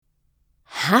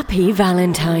Happy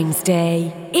Valentine's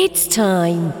Day. It's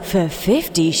time for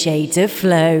 50 Shades of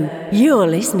Flow. You're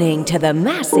listening to the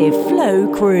massive Flow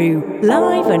crew,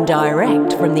 live and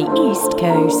direct from the East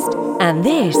Coast. And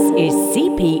this is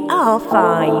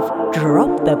CPR5.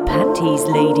 Drop the panties,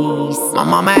 ladies. My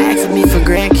mama asking me for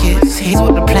grandkids. Here's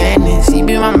what the plan is. He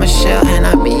be my Michelle and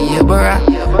I be your Barack.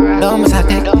 Domas I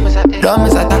think,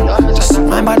 just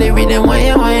my body reading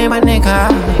why my nigga.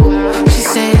 She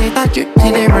say they thought you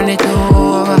till they run it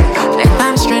over. Next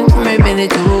time strength from me bend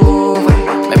it over.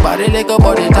 My body like a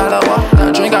body talawa.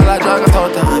 I drink all that drug all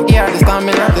the time. Yeah, the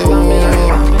stamina to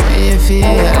you feel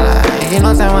like, you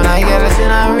know, time when I get it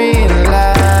in a real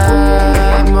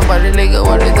life. My body like a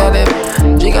body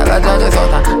talawa. Drink all that drug all the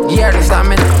time. Yeah, the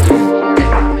stamina.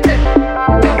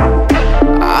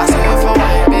 I say for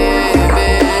my baby.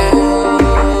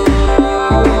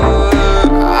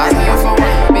 I say for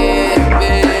my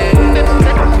baby.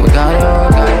 We got it.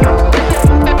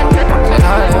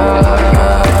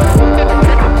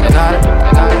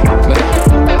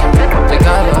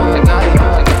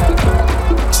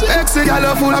 Sexy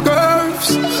girl full of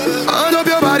curves. Hand up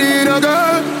your body in a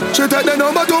girl. She take the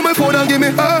number to me phone and give me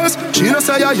hers. She no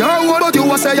say ya your one, but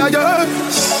you a say ya yours.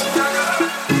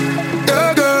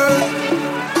 Yeah girl,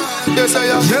 yes I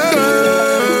am. Yeah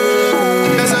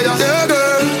girl, yes I am. Yeah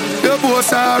girl, your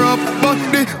posts are up, but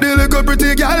the little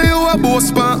pretty girl you a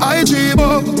post on IG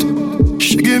but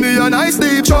she give me a nice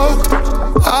deep choke.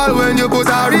 All when you put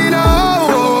her in a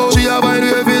hole, she a find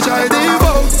way fi try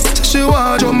devote. She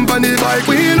want jump on the bike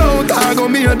wheel out. I go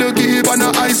me and the keep on a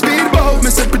high speed boat. Me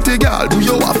say pretty girl, do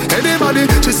you have anybody?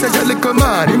 She say you little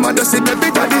man, him a just see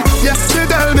baby daddy. Yeah, she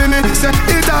tell me say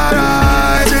it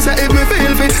alright. She say if me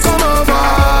feel fit, come over.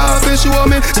 She show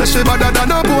me, say she better than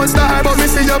a porn star. But me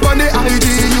see you on the IG,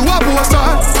 you a porn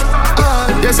star.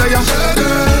 Yes I am.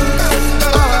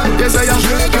 Yes I am.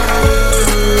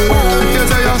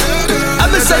 Yes I am. I'm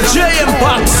Mr. J and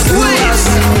Box, please.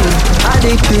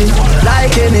 Addicted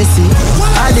like Hennessy,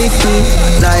 addicted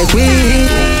like weed.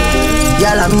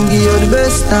 Y'all I'm give you the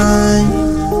best time.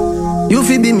 You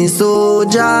fi be me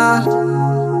soldier.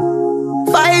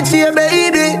 Fight for your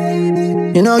baby.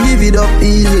 You know give it up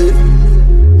easy.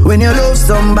 When you love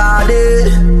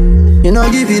somebody, you know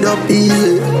give it up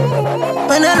easy.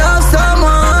 When you love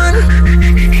someone,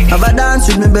 have a dance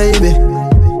with me baby.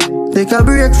 Take a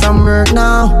break from work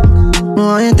now.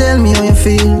 Why you tell me how you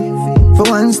feel? For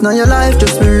once now your life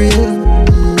just be real.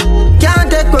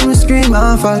 Can't take when we scream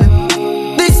and fall.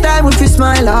 This time if you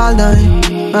smile all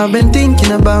night. I've been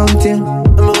thinking about you.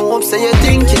 I hope say you're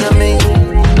thinking of me.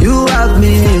 You have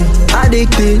me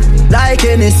addicted like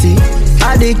Hennessy,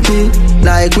 addicted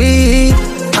like weed,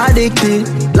 addicted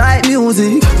like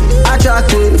music,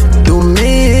 attracted to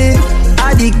me.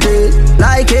 Addicted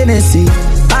like Hennessy,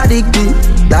 addicted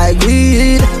like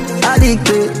weed,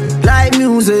 addicted like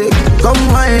music. Come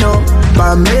wind up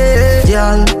for me,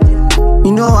 girl.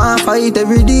 You know I fight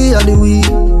every day of the week.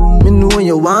 Me know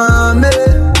you want me.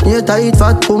 You tight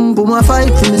fat pum pum I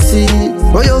fight for me see.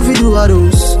 What you fi do a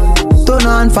those? Turn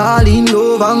on fall in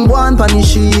love and go on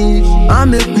punish it. I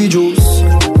make me juice.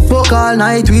 Fuck all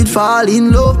night we'd fall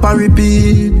in love and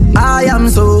repeat. I am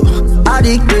so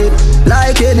addicted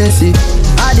like Hennessy,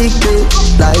 addicted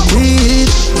like weed,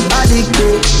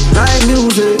 addicted like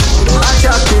music,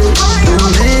 attracted to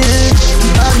me.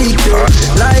 Addicted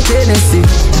like Hennessy,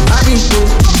 addicted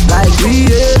like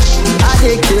weed,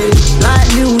 addicted like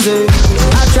music,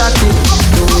 attracted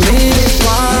to me.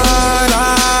 Why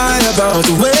lie about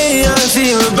the way I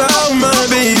feel about my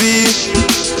baby,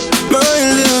 my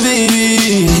little baby.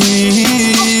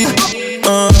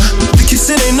 The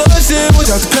kissing ain't nothing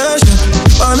without the passion.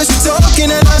 Honestly talking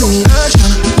and I need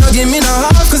action. Now give me no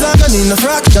half cause I don't need no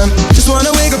fraction. Just wanna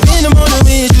wake up in the morning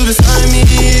with you beside me,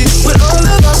 with all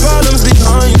of my problems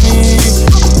behind me.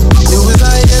 It was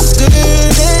like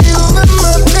yesterday you were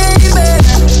my baby,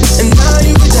 and now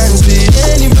you can dance with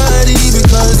anybody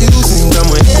because you think I'm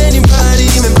with anybody.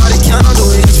 My body can't do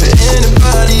it for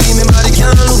anybody. My body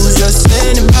can't lose just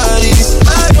anybody.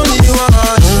 I only want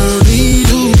only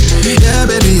you. Yeah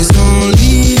baby it's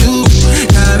only you.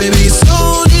 Yeah baby it's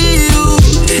only you.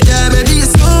 Yeah baby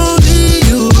it's only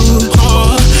you.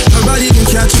 Oh,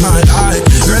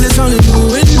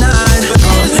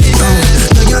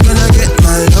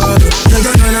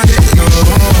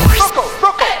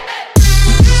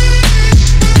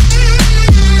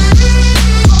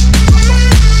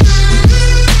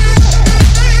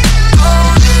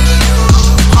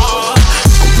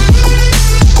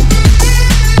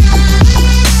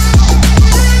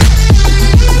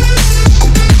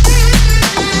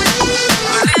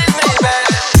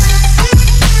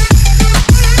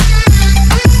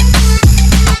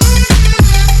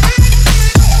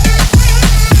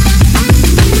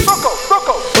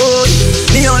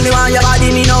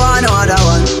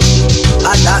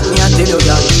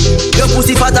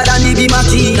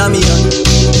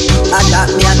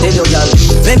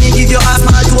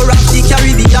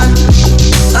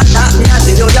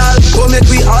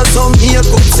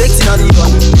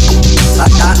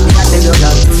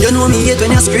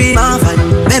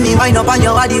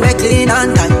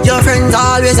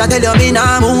 face, I tell you me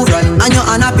nah move right. And you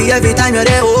unhappy every time you're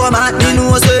there, oh man. Me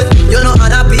know say you know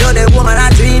unhappy, you're the woman I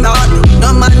dream about me.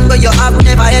 No man but you have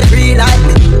never had free like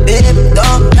me. Babe,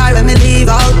 don't cry when me leave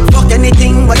out. Fuck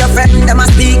anything but your friend, them a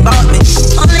speak about me.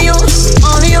 Only you,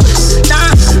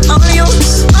 nah, only you,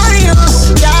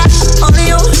 yeah.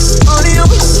 Only you, only you,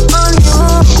 only you.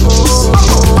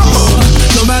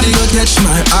 Nobody gonna catch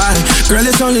my eye. Girl,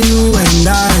 it's only you and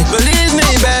I. Believe me,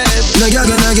 babe. No, you're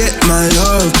gonna get my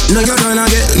love. No, you're gonna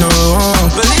get no.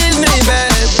 Believe me,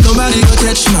 babe. Nobody gonna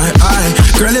catch my eye.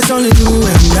 Girl, it's only you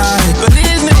and I.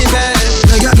 Believe me, babe.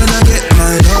 No, you're gonna get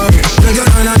my love. No, you're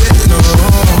gonna get no.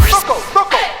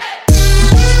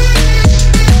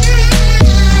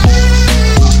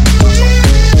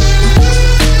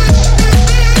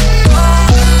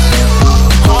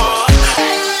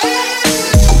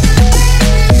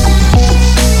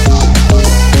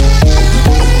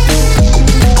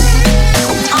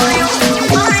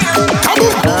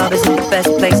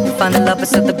 Find the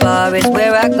lovers at the bar is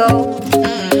where I go.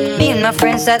 Me and my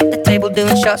friends at the table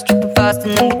doing shots, tripping fast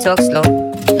and then we talk slow.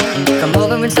 Come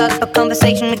over and start up a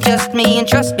conversation with just me, and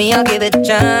trust me, I'll give it a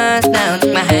chance. Now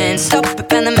take my hand, stop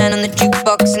it, and the man on the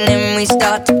jukebox, and then we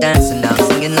start to dance. And I'm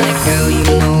singing like, girl, you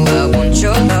know I want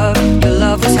your love. Your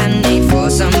love was handmade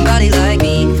for somebody like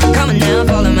me. Come on now,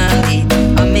 follow my lead.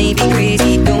 I may be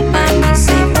crazy, don't mind me.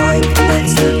 Say, boy,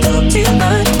 let's not talk too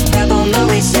much. Grab on my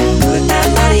waist and put that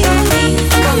body on me.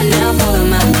 Come on now, follow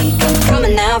my lead. Come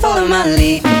on now, follow my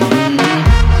lead.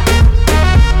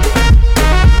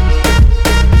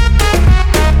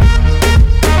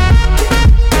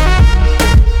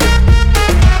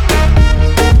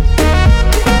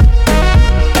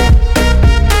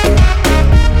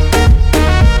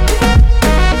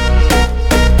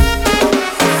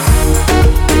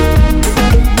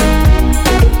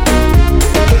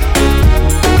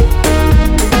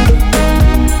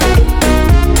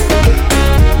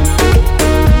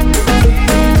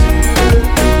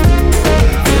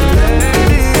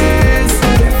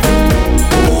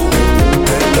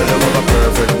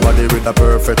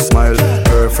 Perfect smile,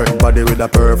 perfect body with a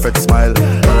perfect smile,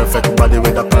 perfect body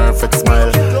with a perfect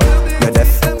smile. You're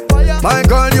deaf. My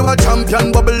girl, you a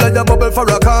champion, bubble like a bubble for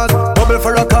a cause, bubble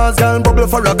for a cause, girl, bubble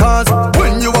for a cause.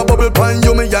 When you a bubble pine,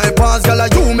 you me I pass, girl,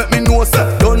 you make me know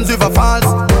say don't give a false.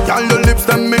 Girl, your lips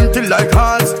them minty like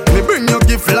hearts. Me bring you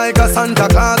gift like a Santa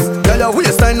Claus. Girl, your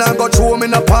waistline I got through me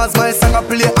in a pass. My song I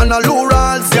play on a low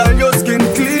rolls. Girl, your skin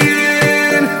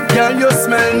clean, girl, you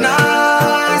smell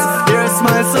nice. Your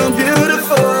smile so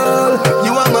beautiful,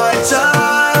 you are my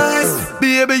choice.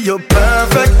 Baby, you're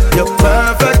perfect, you're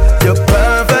perfect, you're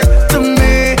perfect to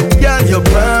me. Yeah, you're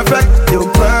perfect,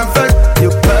 you're perfect,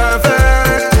 you're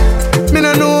perfect. Me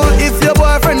no know if your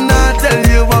boyfriend not tell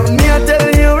you, but me I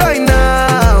tell you right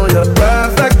now. You're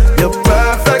perfect, you're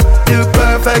perfect, you're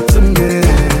perfect to me.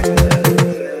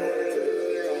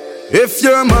 If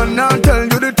your man not tell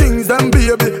you the things, then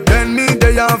baby, then me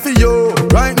they are for you.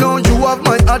 Right now you have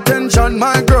my attention,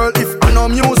 my girl. If I know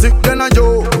music, then I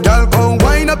yo. Girl, come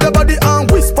wind up your body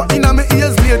and whisper in my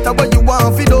ears later what you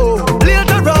want to do.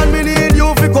 Later on, me need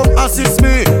you to come assist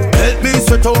me, help me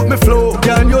sweat out my flow.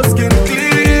 Girl, your skin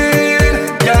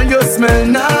clean, girl, you smell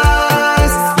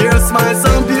nice. Your smile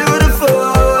so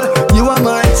beautiful, you are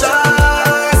my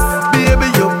choice.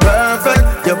 Baby, you're perfect,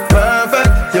 you're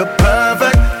perfect, you're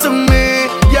perfect to me.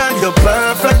 Yeah, you're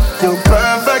perfect, you're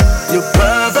perfect, you're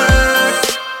perfect.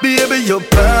 Baby, you're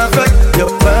perfect, you're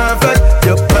perfect,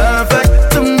 you're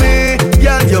perfect to me.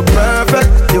 Yeah, you're perfect,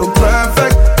 you're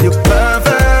perfect, you're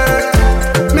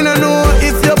perfect. Me no know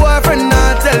if your boyfriend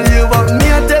not tell you, but me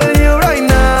I tell you right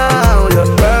now.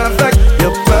 You're perfect,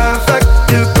 you're perfect,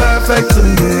 you're perfect to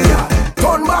me.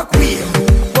 Turn back wheel,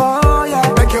 oh yeah,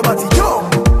 make your body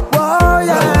jump, oh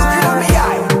yeah, skin on me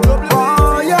eye,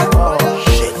 oh yeah, oh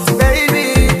shit, Baby,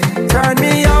 turn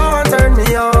me on, turn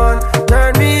me on,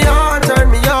 turn me on, turn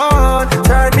me on,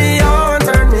 turn me on,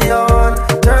 turn me on,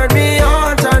 turn me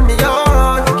on, turn me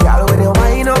on. Girl, when you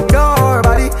wind up your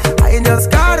body, I just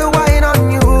gotta wind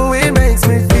on you. It makes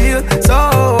me feel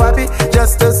so happy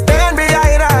just to stand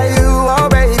behind you, oh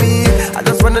baby. I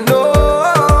just wanna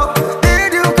know,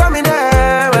 did you come in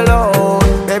there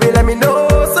alone? Baby, let me know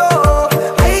so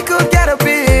I could get up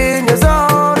in your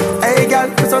zone. Hey girl,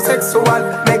 you're so sexual,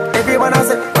 make everyone else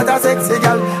say what a sexy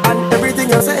girl. And everything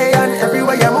you say and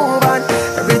everywhere you move and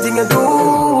everything you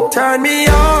do. Turn me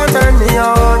on, turn me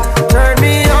on, turn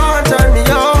me on, turn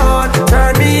me on,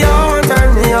 turn me on,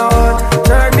 turn me on,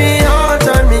 turn me on,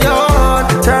 turn me on,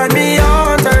 turn me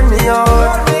on, turn me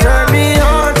on, turn me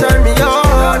on, turn me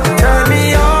on, turn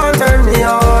me on, turn me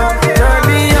on, turn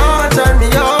me on, turn me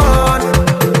on.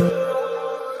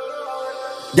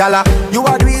 Gala, You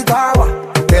are do it or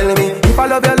what? Tell me if I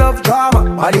love your love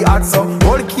drama. Body hot so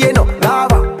volcano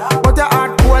lava, but your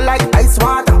heart cold like ice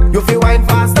water. You feel wine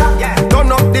faster,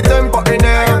 turn up the tempo in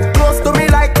there. Close to me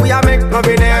like we are make love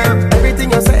in there.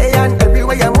 Everything you say and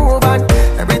everywhere you move and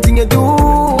everything you do,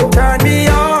 turn me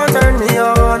on, turn me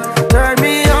on, turn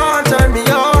me on, turn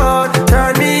me on,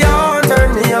 turn me on, turn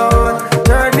me on,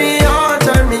 turn me on,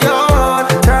 turn me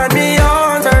on, turn me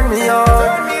on, turn me on,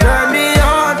 turn me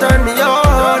on, turn me on,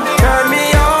 turn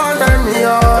me on, turn me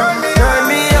on, turn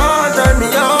me on, turn me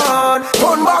on.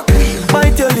 Turn back,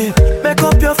 bite your lip, make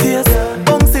up your face,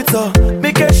 bounce it up,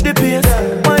 me catch the pace.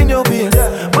 Mind your base,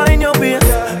 mind your base.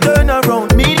 Turn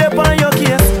around, me up on your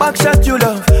case. Back shot you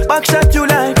love, back shot you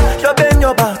like. You bend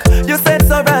your back, you said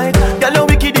so right. Girl, you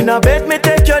wicked in a bed, me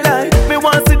take your life. Me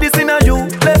want see this in a you,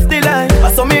 left the line.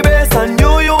 I saw me base and you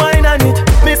wine on it.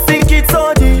 Me sink it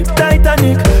so deep,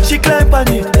 Titanic. She climb on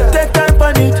it, take time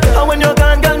on it. And when you're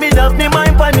gone, girl, me have me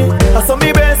mind on it. I saw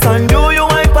me base and you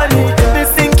wine on it. Me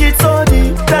sink it so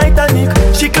deep, Titanic.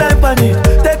 She climb on it,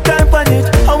 take time on it.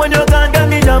 And when you're gone, girl,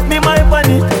 me have me mind on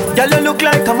it. Girl, you look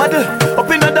like a model. Up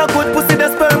in that good pussy, the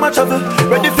sperm travel.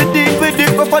 Ready for deal with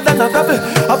it, rougher than a gravel.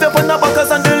 Have your on the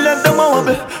backers and the length them a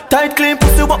wobble. Tight clean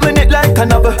pussy, what me neck like a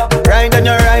novel. Ride and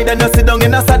you sit down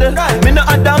in a saddle. Me no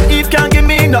Adam Eve, can't give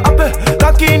me no apple.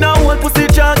 Cocky in a whole pussy,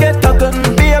 can't get tackled.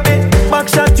 Baby, back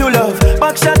shot you love,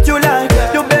 back shot you like.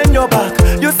 You bend your back,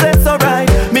 you said so right.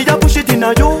 Me a push it in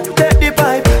a you, take the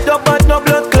pipe. Your bad no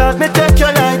blood clot, me take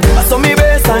your life. I saw me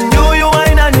base and you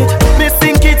wine on it. Me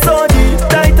sink it so deep,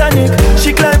 Titanic.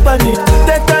 She climb on it,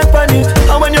 take time on it.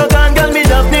 And when you're gone, girl, me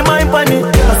have me mind on it.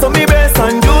 I saw me base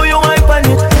and you wine on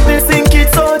it. Me sink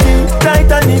it so deep,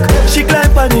 Titanic. She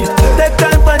climb on it, take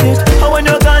time on it. And when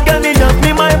you're gone, girl, me have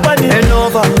me mind on it. And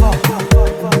over.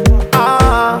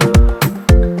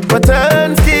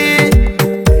 Maternski.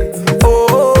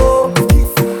 Oh,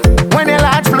 when your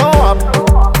lights blow up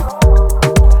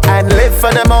and live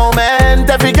for the moment,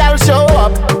 every girl show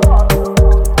up.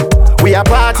 We a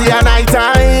party at night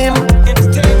time.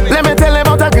 Let me tell you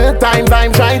about a good time.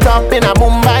 Vibes right up in a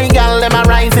Mumbai, girl. Them a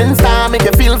rising star, make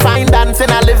you feel fine. Dancing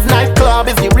a live nightclub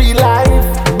is the real life.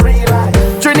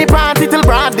 Trini party till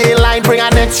broad daylight. Bring a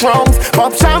next rounds,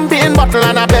 pop champagne bottle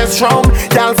and a best round.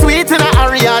 Girl sweet in a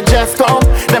area just come.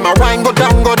 Them a wine go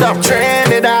down, go down.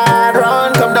 Trinidad,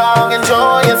 run, come down,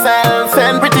 enjoy yourself.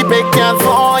 Send pretty pictures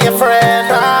for your friend.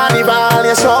 Carnival,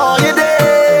 you show you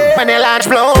day. When the lights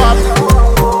blow up,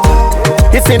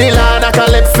 it's in the land of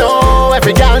Calypso,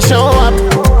 every girl show up.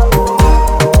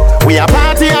 We a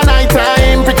party at night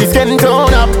time, pretty skin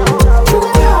tone up.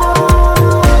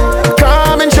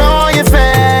 Come enjoy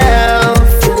yourself.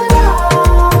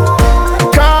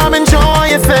 Come enjoy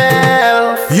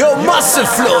yourself. Yo, Massive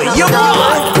Flow, yo,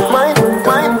 man.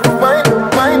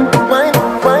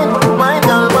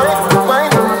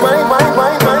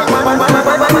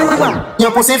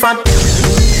 Your pussy fat.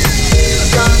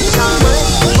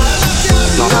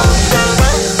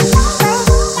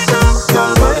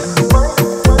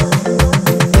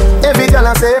 Every girl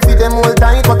I say fit them hold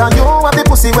tight, but you have the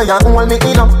pussy where you hold me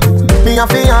in up. Me a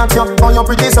fi ask you, how you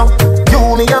pretty so?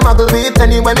 You me a muggle with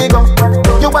anywhere me go.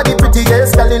 You are the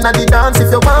prettiest girl inna the dance.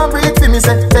 If you want breathe for me,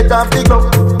 say take off the glove.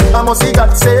 I must see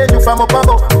God say you from up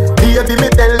above. Baby me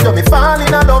tell you me fall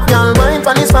in love. Girl mind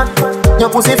pon this fat, your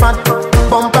pussy fat,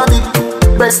 bumper big,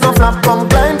 breast no flap. Come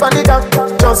climb pon the top,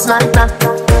 just like that.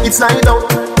 It's slide out,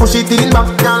 push it in back.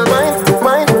 Girl mind,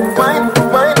 mind, mind,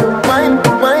 mind, mind,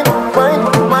 mind, mind,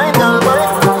 mind. Girl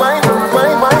mind,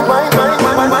 mind, mind, mind,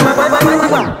 mind, mind,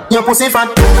 mind. Your pussy fat.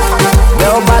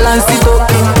 Girl, balance it up.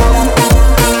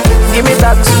 Give me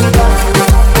that.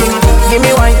 Give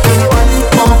me wine.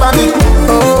 Bumper big,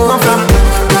 no flap.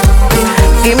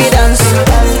 Give me dance.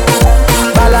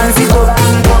 Balance it up.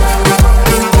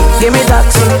 Give me that.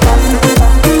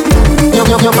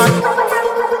 Your man.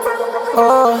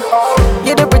 Oh,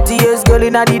 you're the prettiest girl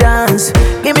in the dance.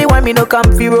 Give me one, me no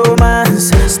comfy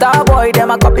romance. Star boy,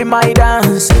 them a copy my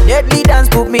dance. Deadly dance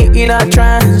put me in a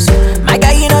trance. My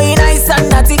guy, you know you nice and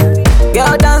naughty.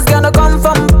 Girl dance gonna come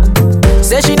from.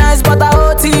 Say she nice but I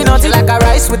OT naughty. Like a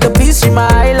rice with the piece, she my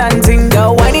island thing.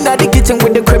 Girl whining at the kitchen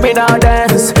with the criminal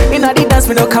dance. In the dance,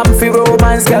 me no comfy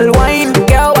romance. Girl wine,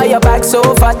 girl why your back so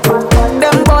fat?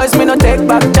 Them boys me no take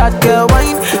back chat. Girl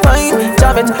wine, wine,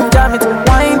 jam it,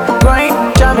 wine, grind,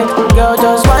 jam it. Girl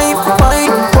just wine,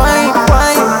 wine, wine,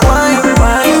 wine, wine,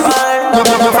 wine,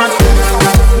 wine.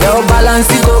 Girl balance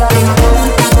it up.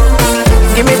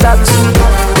 Give me that.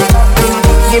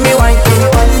 Give me wine.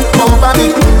 Bumper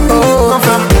big, no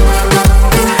flap.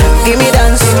 Give me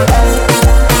dance.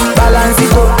 Balance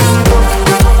it up.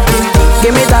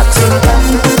 Give me that.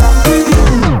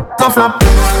 No flap.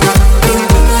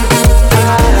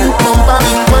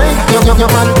 your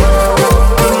man.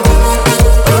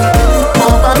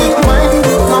 Bumper big wine,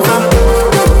 no fam.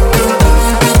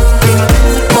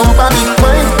 Bumper big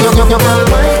wine, your man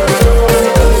wine.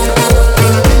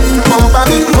 Bumper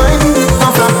big wine, no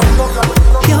fam.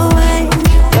 Your wine,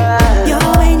 your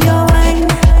wine, your wine.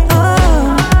 Oh,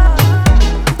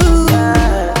 ooh,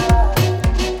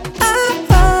 oh,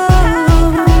 oh,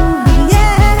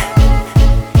 yeah.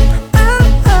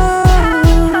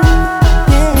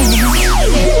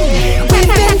 We've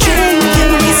been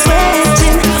drinking, we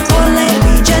sweating, all night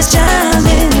we just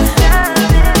jamming.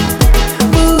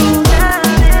 Ooh,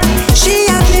 she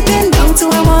had me pinned down to a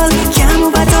wall, can't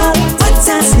move at all. What's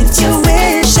our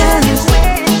situation?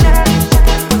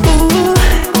 Ooh,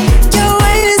 your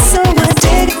wine is so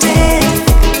addictive.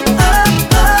 Oh,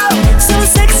 oh, so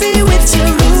sexy with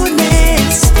your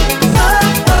rudeness. Oh,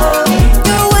 oh,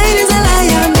 your wine is a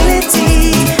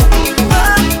liability.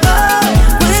 Oh, oh,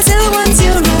 wanna tell once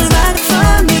you roll back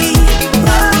for me.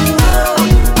 Oh, oh,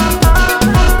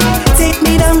 take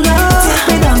me down low, take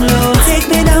me down low, take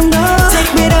me down low,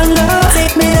 take me down low,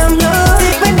 take me down low,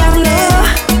 take me down low.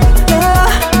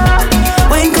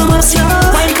 Wine come up slow,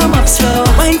 wine come up slow,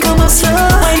 wine come up slow,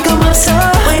 wine come up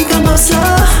slow, wine come up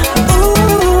slow.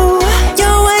 Ooh,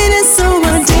 your wine is so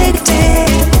addictive.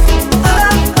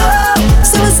 Oh, oh,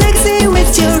 so sexy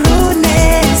with your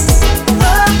rudeness.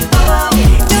 Oh, oh,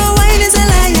 your wine is a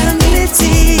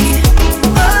liability.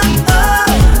 Oh, oh,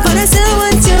 but I still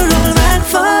want you roll back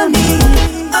for me.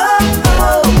 Oh,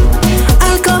 oh,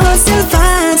 alcohol still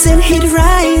rising, heat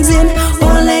rising,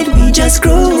 all night we just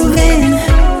grooving.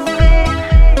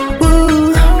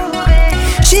 Ooh,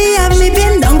 she have me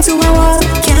pinned down to a wall,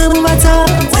 can't move at all.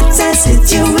 What's our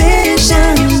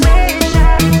situation?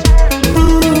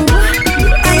 Ooh,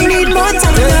 I need more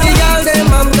Tell the time. girl them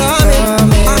I'm coming.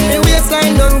 And the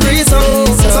waistline done grease up.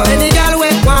 So any girl we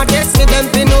want test me, them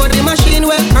fi know the machine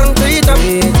we concrete up.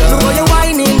 Look how you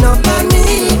whining up on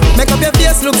me, make up your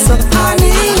face look so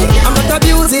honey. I'm not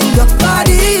abusing your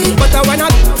body, but I wanna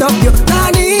top you,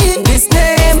 honey. This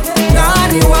name,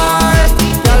 Nani War.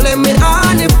 Girl them me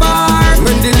honey far.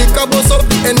 When the liquor bust up,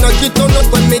 the energy turn up.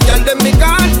 When me girl them me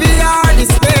can't be hard.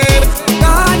 This name,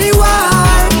 Nani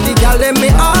War. The girl them me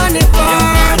honey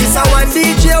far. This a one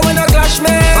DJ when I clash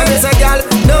me. And this a girl,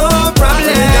 no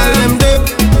problem. Girl them them,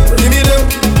 give me them,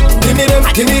 give me them,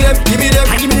 give me them, give me them,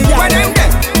 give me them. Why them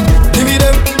them? Give me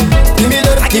them, give me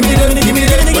them, give me them, give me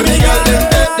them. When the girl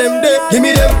them them, give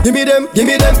me them, give me them, give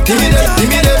me them, give me them, give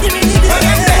me them. Why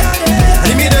them them?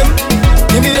 Give me them,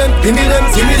 give me them, give me them,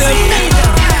 give me them.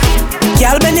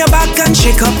 Girl, bend your back and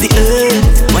shake up the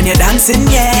earth when you're dancing,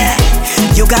 yeah.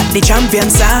 You got the champion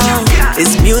sound.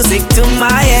 It's music to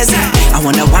my ears. I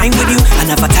wanna wine with you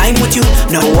and have a time with you.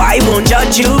 No, I won't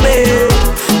judge you, babe.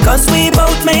 Cause we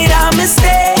both made our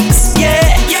mistakes, yeah.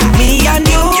 Me and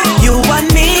you and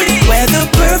me. We're the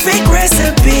perfect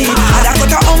recipe. And I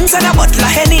got a ounce and a bottle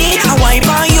of Henny. I wine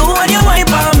on you and you wine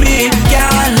on me,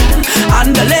 girl.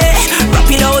 Andale, rock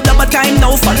it out double time,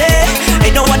 no folly.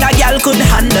 Ain't no other girl could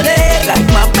handle it like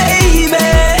my baby.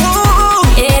 Ooh.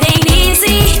 It ain't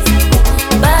easy,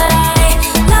 but I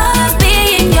love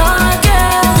being your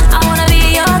girl. I wanna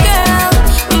be your girl,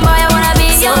 boy, I wanna be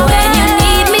your girl. So when you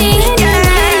need me,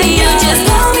 you just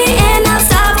call me and I'll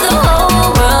stop the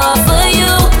whole world for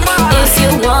you. If you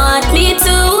want me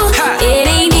to, it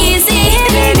ain't easy,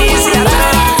 but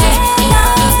I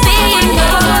love being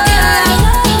your girl.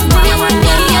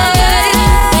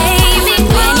 Baby,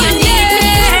 when you need me,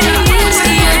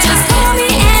 you just call me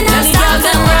and I'll stop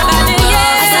the whole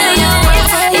world for you.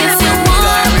 If you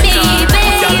want me,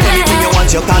 Anything you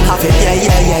want, you can have it,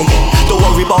 yeah. Don't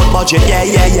worry about budget, yeah.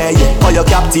 Oh, you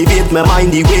captivate my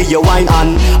mind the way you whine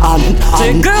and.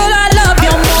 Say, girl, I love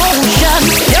your motion,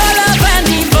 your love and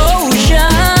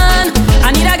devotion.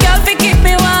 I need a girl to keep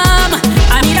me warm.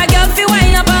 I need a girl to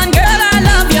wind up on. Girl, I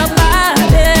love your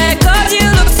body, cause you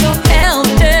look so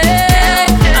healthy.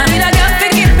 I need a girl to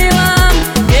keep me warm,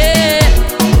 yeah.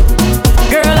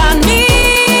 Girl, I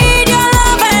need your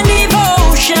love and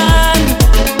devotion.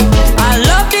 I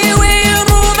love the way you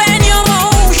move and your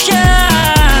motion.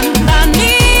 I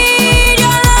need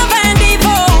your love and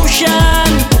devotion.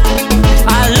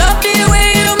 I love the way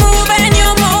you move and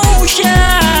your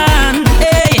motion.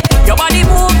 Hey, your body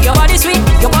move, your body sweet,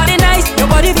 your body nice, your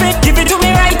body fit. Give it to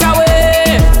me right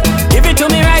away. Give it to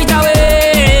me right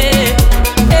away.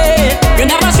 Hey, you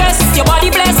never stress, your body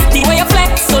blessed. The way you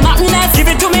flex, so nothing less. Give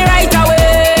it to me right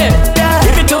away.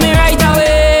 Give it to me right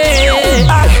away.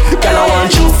 Girl, I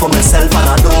want you for myself and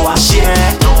I don't want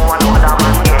share.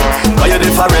 Cause you're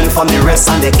different from the rest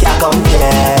and they can't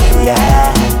compare,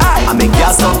 yeah. I make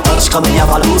your stuff touch come and you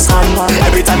have a loose hand.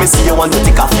 Every time I see you want to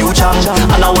take a future,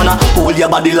 and I wanna hold your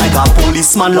body like a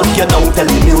policeman. Lock you down, tell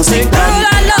me music. Girl,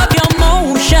 I love your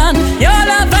motion, your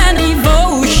love and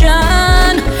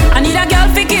devotion. I need a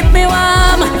girl to keep me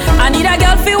warm. I need a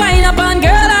girl to wind up, and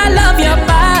girl, I love your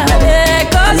body,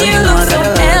 cause you look so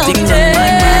healthy.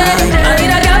 I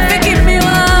need a girl to keep me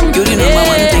warm. You didn't know my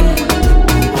one thing.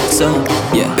 So,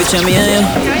 yeah, picture me and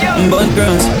you, both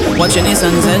girls, watching the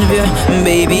sunset view.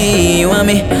 Baby, you want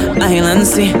me, island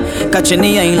sea, catching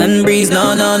the island breeze.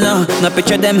 No, no, no, no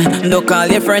picture them, don't call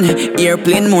your friend.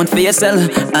 Airplane mode for yourself.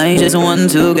 I just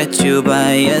want to get you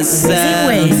by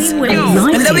yourself.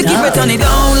 And then we keep it on the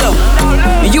down low.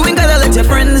 You ain't gotta let your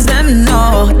friends them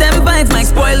know. Them vibes might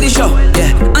spoil the show,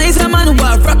 yeah. I ain't some man who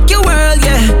will rock your world,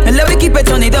 yeah. And let me keep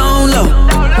it on the down low.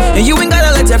 You ain't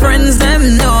gotta let your friends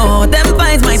them know. Them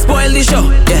vibes might spoil the show,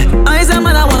 yeah. I ain't some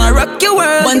man I wanna rock your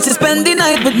world. Once you spend the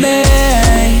night with me,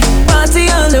 party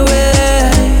all the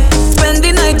way. Spend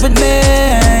the night with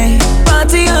me,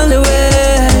 party all the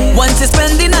way. Once you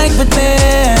spend the night with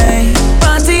me,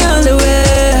 party all the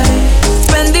way.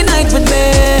 Spend the night with me,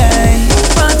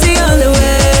 party all the way.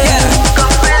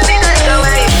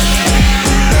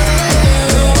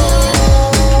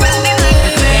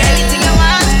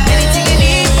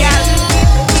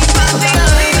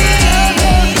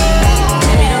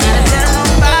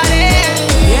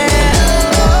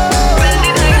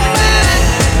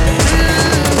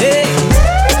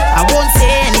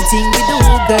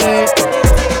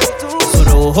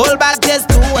 Hold back, just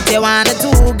do what you wanna do,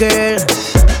 girl.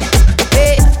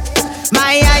 Hey,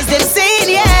 my eyes them saying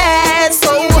yes,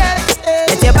 so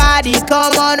let your body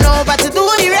come on over to do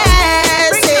the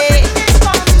rest. Hey,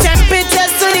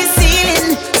 temperatures to the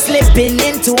ceiling, slipping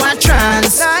into a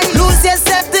trance. Lose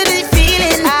yourself to the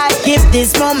feeling. Give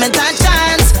this moment a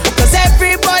chance, 'cause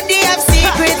everybody have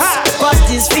secrets, but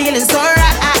this feeling so right.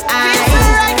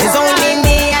 It's only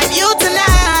me and you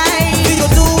tonight. We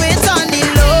gon' do it on the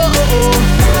low.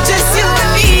 Just you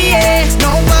and me, yeah.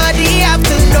 Nobody have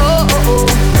to know.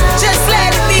 Just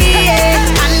let it be,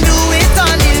 yeah. And do it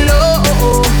on the low.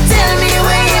 Tell me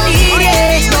where you need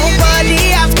it. Nobody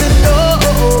have to know.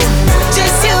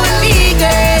 Just you and me,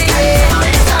 girl, yeah.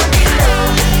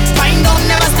 Wine don't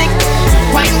never stick.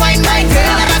 Wine, wine, my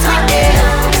girl, never quit,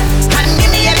 yeah. And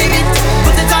give me a limit.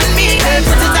 Put it on me, girl.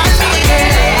 Put it on me,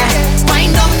 girl.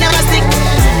 Wine don't never stick.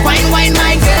 Wine, wine,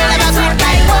 my girl, never quit,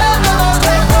 like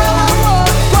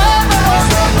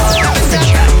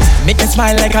Make me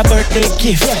smile like a birthday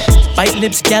gift. Bite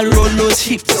lips, girl, roll those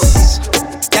hips.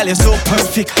 Girl, you're so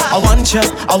perfect. I want you,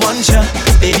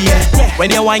 baby, yeah.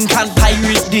 When you wine, can't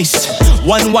pirate this.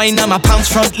 One wine, I'm a pounds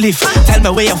front lift. Tell me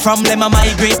where you're from, let me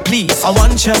migrate, please. I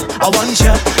want you,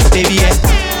 baby, yeah.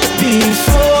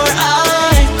 Before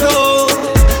I go,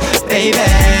 baby,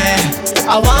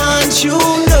 I want you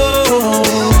to know,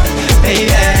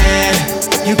 baby,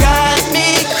 you got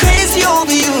me crazy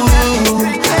over you.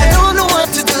 I don't know what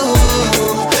to do,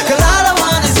 'cause all I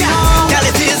want is you. Girl,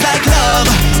 it feels like love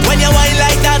when you whine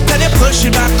like that and you push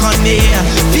it back on me.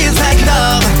 Feels like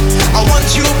love, I want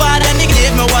you bad and you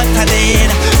give me what I need.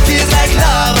 Feels like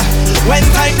love when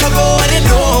time to go and you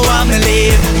know I'm gonna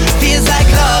leave. Feels like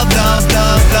love, love,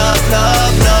 love, love,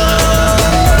 love, love.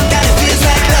 Girl, it feels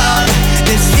like love.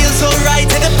 This feels so right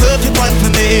and the perfect one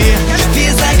for me.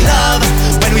 Feels like love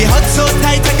when we hug so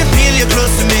tight I can feel you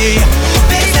close to me.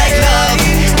 Feels like love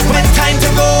when time to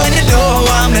go and you know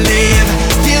I'm gonna leave.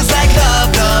 Feels like love,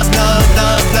 love, love,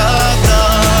 love, love,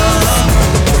 love.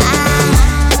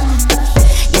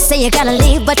 You say you gotta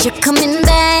leave, but you're coming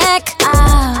back.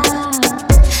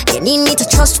 You need me to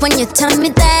trust when you tell me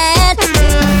that.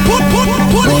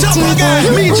 Waiting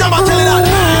for you.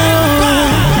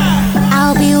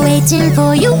 I'll be waiting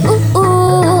for you.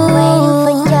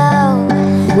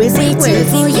 Waiting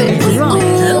for you.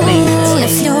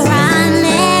 If you're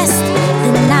honest,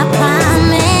 then I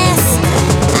promise.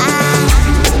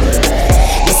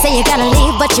 You say you gotta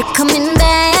leave, but you're coming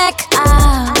back.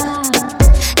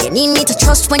 You need me to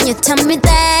trust when you tell me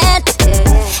that.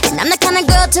 And I'm the kind of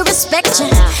girl to respect you.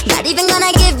 Not even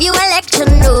gonna give you a lecture,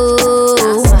 no.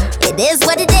 It is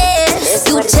what it is.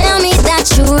 You tell me that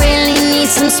you really need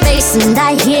some space, and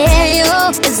I hear you.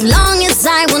 As long as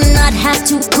I will not have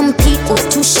to compete or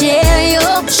to share you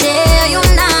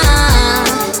now.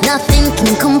 Nothing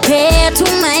can compare to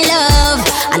my love.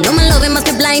 I know my love, it must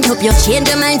be blind. Hope you'll change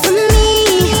your mind for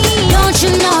me. Don't you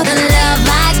know the love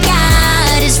I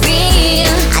got is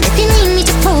real? And if you need me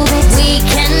to prove it, we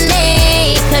can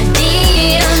make a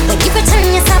deal. But you return,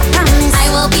 yes, I promise. I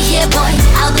will be here, boy.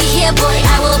 I'll be here, boy.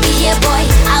 I will be here, boy.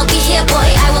 I'll be here, boy.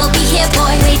 I will be here,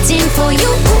 boy. Waiting for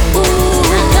you.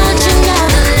 Don't you know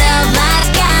the love I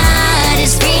got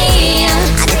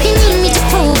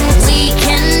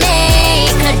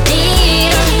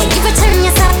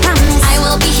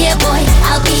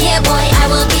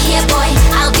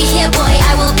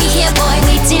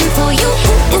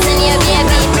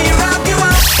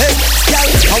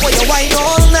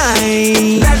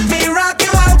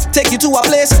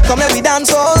come let me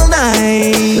dance all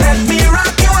night. Let me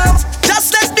rock you out.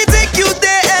 Just let me take you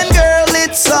there, and girl,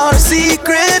 it's our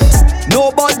secret.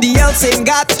 Nobody else ain't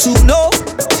got to know.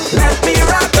 Let me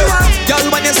rock you out. Girl,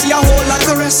 when you see a whole lot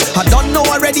of rest, I don't know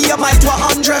already, you might want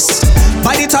undress.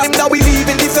 By the time that we leave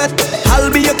in the fete,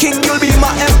 I'll be your king, you'll be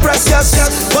my empress, yes,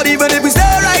 yes. But even if we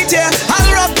stay right here,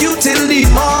 I'll rock you till the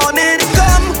morning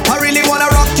come. I really wanna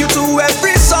rock you to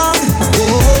every song. Oh,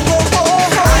 oh, oh, oh.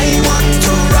 I want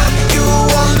to rock you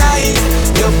all night.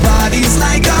 Your body's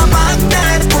like a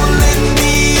magnet pulling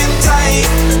me in tight.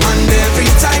 And every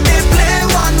time they play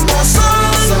one more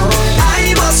song,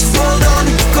 I must hold on,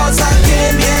 cause I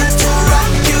came here to rock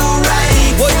you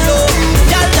right. Oh no,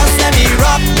 y'all just let me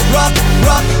rock, rock,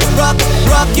 rock, rock,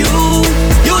 rock you.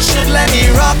 You should let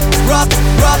me rock, rock,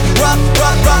 rock, rock,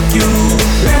 rock, rock you.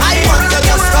 I want to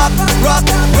just rock, rock,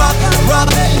 rock,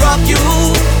 rock, rock you.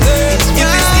 If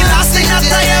it's the last thing that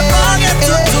I ever get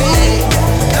to do.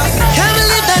 Can't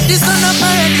believe that this one up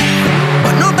already,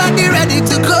 but nobody ready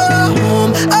to go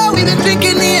home. Oh, we been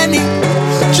drinking the Henny,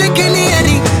 drinking the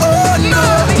Henny. Oh no,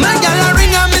 my girl,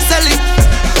 ring on me Sally,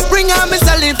 ring on me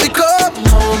Sally to come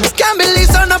home. Can't believe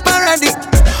it's up already,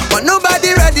 but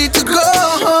nobody ready to go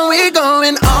home. We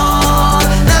going all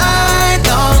night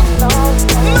long.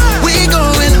 We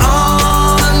going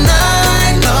all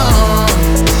night long.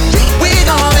 We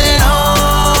going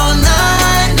all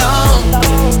night long.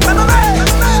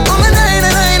 All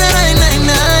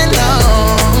night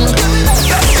long.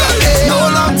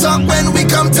 No long talk when we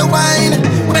come to wine.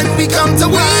 When we come to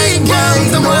wine,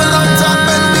 girls. No long talk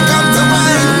when we come to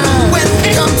wine. When we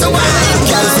come to wine,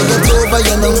 girls. Get over,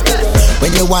 you know.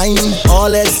 When you whine,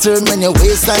 all heads turn when your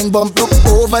waistline bump. Look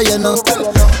over, you know,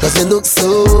 cause you look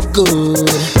so good.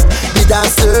 The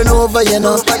dance turn over, you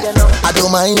know. I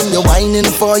don't mind you whining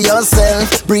for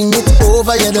yourself. Bring it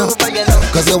over, you know,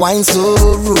 cause you whine so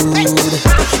rude.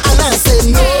 And I say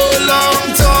no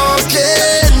long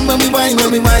talking. When we whine,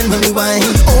 when we whine, when we whine.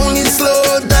 Only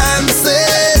slow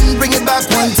dancing. Bring it back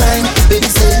one time. Baby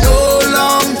say no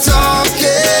long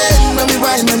talking. When we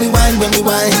whine, when we whine, when we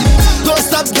whine. Don't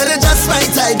stop, get it just right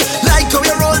side. Like how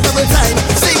you roll double time.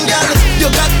 Sing, girl,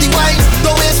 you got the wine.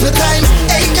 Don't waste your time.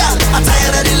 Hey, girl, I'm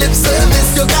tired of the lip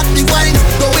service. You got the wine.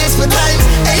 Don't waste your time.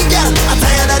 Hey, girl, I'm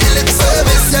tired of the lip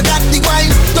service. You got the wine.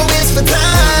 Don't waste your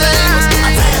time.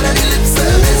 I'm tired of the lip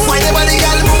service. Why your body,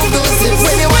 girl, move those hips.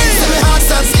 When you wine, to me heart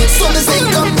starts skip. So me sing,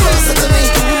 come closer to me,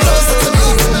 closer to me.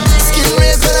 Skin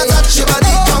raise when I touch your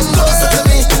body. Come closer to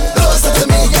me, closer to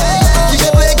me. Give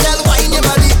your play, girl, wine your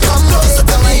body. Come closer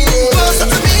to me, closer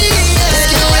to me.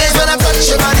 Skin raise when I touch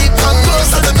your body. Come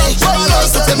closer to me,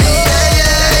 closer to me.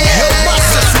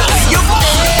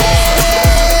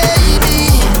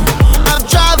 I've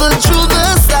traveled through the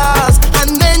stars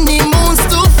and many moons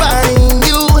to find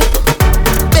you,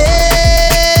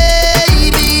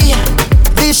 baby.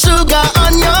 The sugar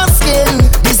on your skin,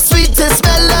 the sweetest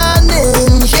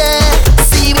melanin, yeah.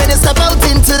 See when you step out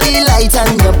into the light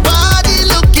and your body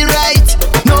looking right.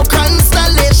 No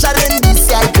constellation in this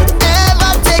sky could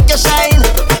ever take your shine.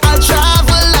 I'll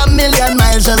travel a million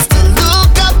miles just to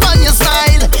look up on your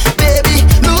smile, baby.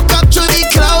 Look up to the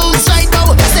clouds right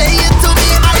now. Say it to me,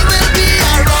 I will be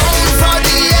around for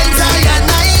the entire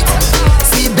night.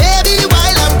 See, baby,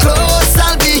 while I'm close,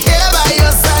 I'll be here by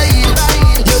your side.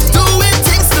 You're doing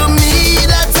things to me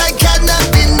that I cannot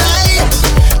deny.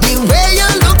 The way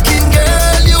you're looking,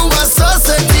 girl, you are so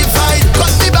certified.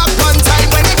 Cut me back one time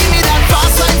when you give me that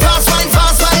fast wine, fast wine,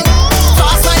 fast wine.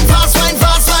 Fast wine, fast wine,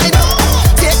 fast wine.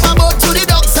 Take my boat to the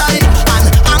dock side and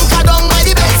anchor down by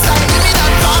the bedside. Give me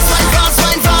that fast wine, fast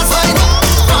wine, fast wine.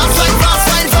 Fast wine, fast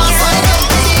wine, fast wine.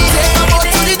 Take my boat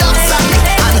to the dock side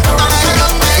and anchor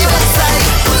down by the bedside.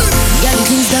 Girl, the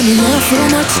things that me love so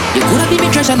much. You coulda be my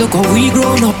treasure, look how we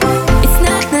grown up. It's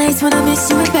not nice when I miss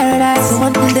you in paradise. So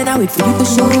until then I wait for you to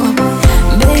show up.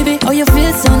 Baby, oh you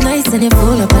feel so nice and you're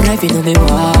full of a life, you know me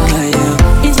why,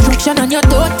 yeah. Instruction on your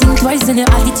door, think twice and your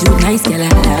attitude nice, girl, I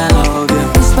love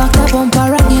you. Push back the bumper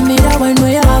and give me that one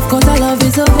where you have, cause I love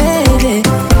you so, baby.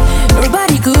 Your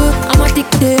body good, I'm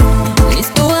addicted. It's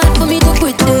too hard for me to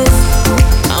quit this.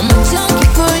 I'm a junkie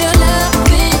for your love,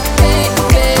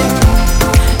 baby.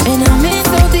 And I'm in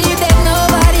so deep that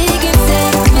nobody can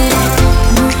save me.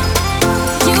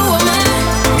 You are mine.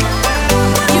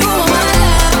 You are my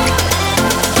love.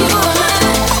 You are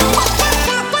mine.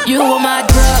 You are my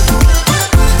drug.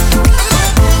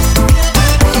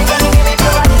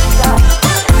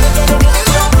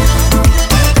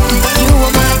 You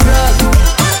are my drug.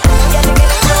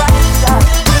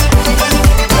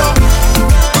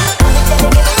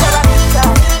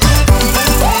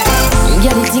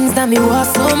 Yeah, the things that me want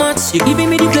so much. You giving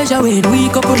me the pleasure when we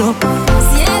couple up.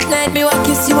 See at night me want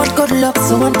kiss you want good luck.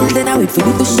 So until then I wait for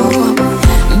you to show up.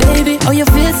 Baby, oh you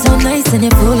feel so nice and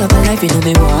you're full of a life, you know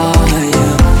me why.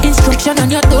 Instruction on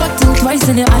your door, think twice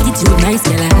and your attitude nice,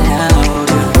 girl, I love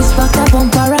you. Push back that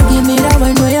bumper and give me that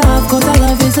one where you have, cause I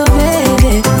love you so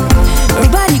baby.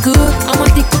 Everybody good, I'm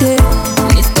addicted.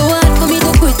 It's too hard for me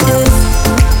to quit this.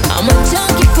 I'm a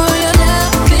junkie for your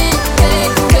loving,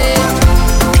 baby.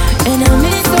 And I'm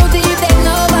in so deep that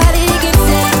nobody can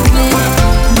save me.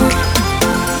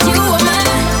 You are my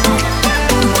love.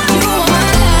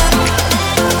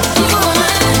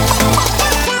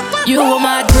 You are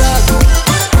my drug.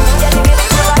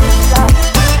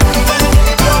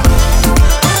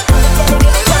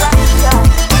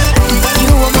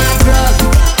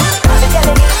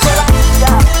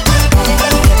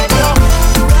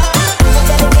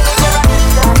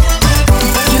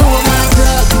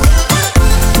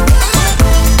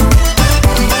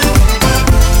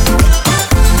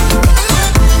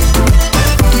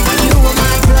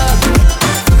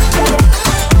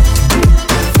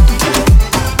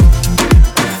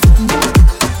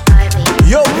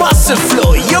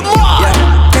 Flow, you're more.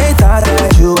 Yeah. They thought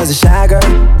that you was a shy girl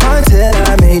until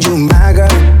I made you my girl.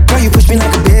 Girl, you push me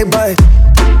like a big boy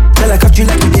till I cuffed you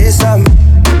like you did something.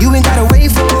 You ain't gotta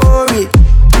wait for it.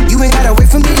 You ain't gotta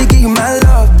wait for me to give you my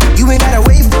love. You ain't gotta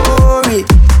wait for it.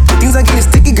 Things are getting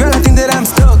sticky, girl. I think that I'm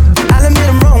stuck. I'll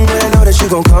admit I'm wrong, but I know that you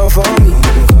gon' come for me.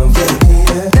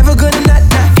 Yeah. Never gonna not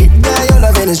hit that. Your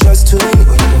loving is just too me.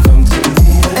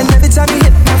 And every time you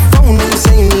hit my phone, you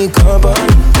say you need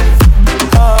company.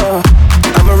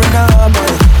 I'ma run up on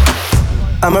you.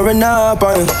 I'ma run up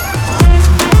on you.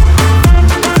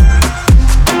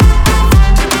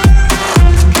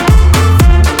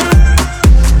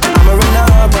 I'ma run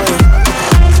up on you.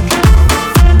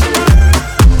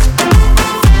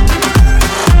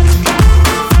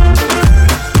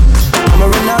 I'ma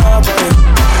run up on you.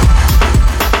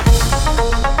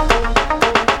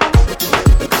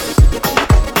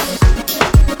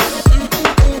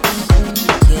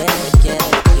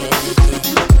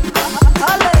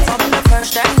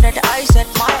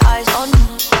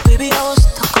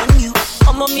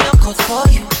 For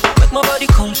you, make my body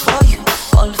call for you,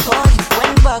 all for you.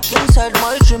 Went back inside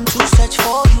my dream to search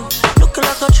for you. Looking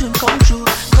like a dream come true,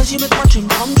 cause you make my dream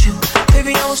come true.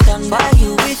 Baby, I will stand by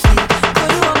you with me.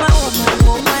 Cause you are my woman,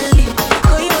 womanly.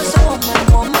 Cause you are so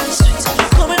woman, sweet.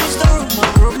 Come and Mr.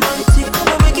 Roman, romantic. Come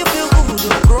and make you feel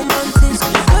good, romantic.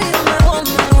 Cause you are my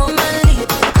woman, womanly.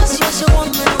 Cause you are so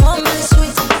woman,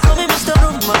 sweet. Come and Mr.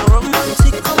 Roman,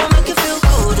 romantic. Come and make you feel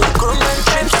good,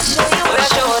 romantic. Show you where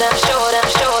show them.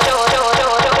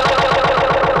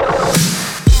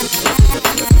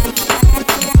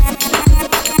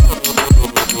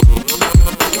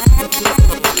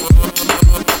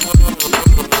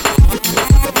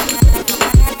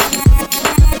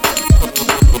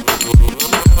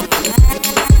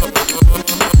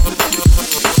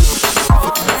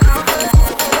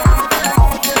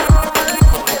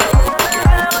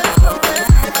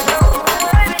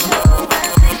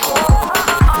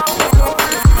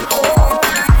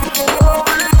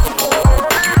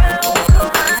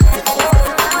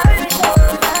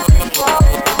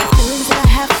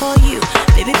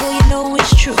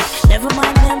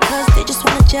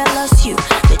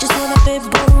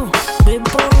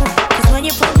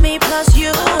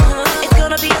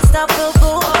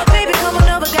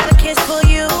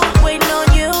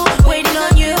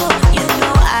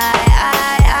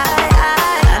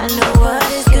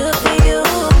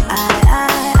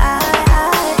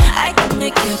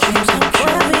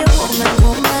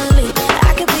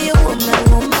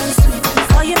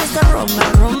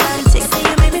 Romantic, say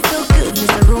you make me feel good,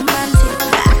 Mr. Romantic.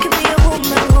 I could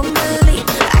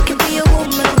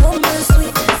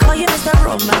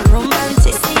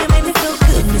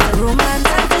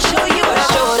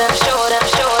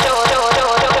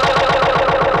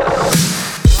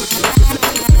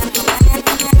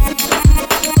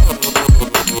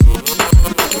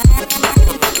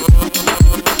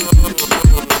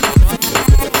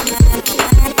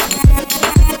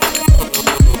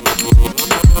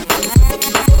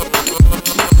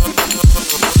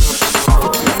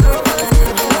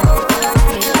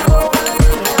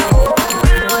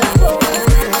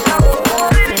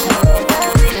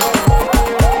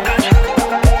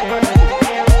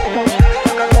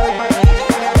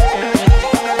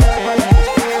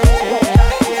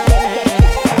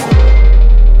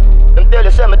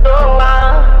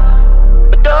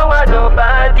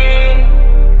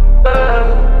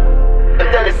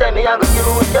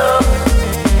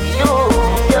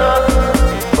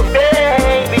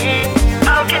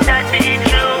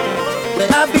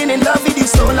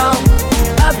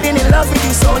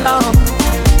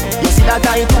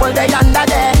all day under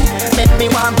there. Make me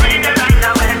want bring it right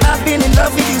away. I've been in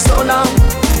love with you so long.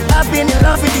 I've been in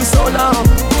love with you so long.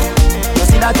 You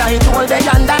see that I all day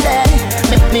under there.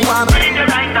 Make me want bring it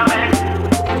right away.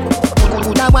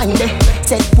 Coulda wind it,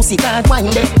 said pussy can't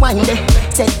wind it, wind it.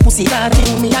 Said pussy can't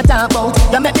thing me a talk about.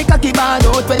 You make me cocky ball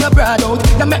out when you broad out.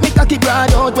 You make me cocky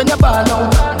broad out when you ball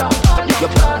out.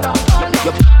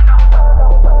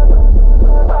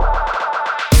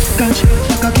 Catch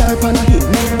like a car on a hill.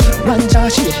 One jaw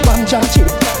shape, one jaw chip.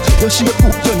 You shape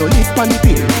hook, you no lift on the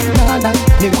pill. Nah,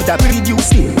 me woulda breed you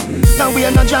still. Now we are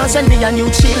no John, send me and you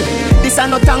chill. This a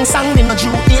no tongue song, me no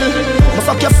Jew ill. But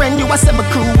fuck your friend, you a say my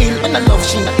crew ill. And I love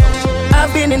she.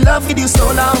 I've been in love with you so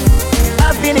long.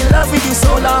 I've been in love with you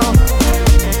so long.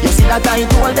 You see that I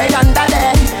all day under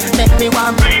there. Make me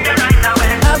want bring it right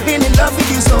away. I've been in love with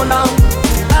you so long.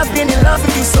 I've been in love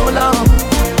with you so long.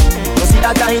 You see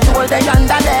that I all day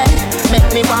under there. Make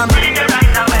me want bring it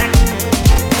right away.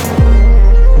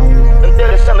 Until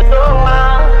the summer don't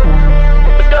want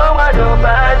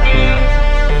nobody.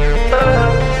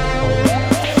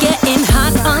 Getting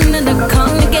hot under the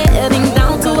collar, getting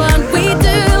down to what we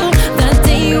do. The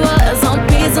day was on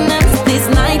business, these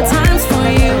night times for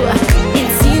you. It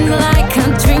seems like a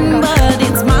dream, but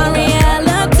it's my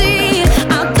reality.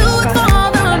 I'll do it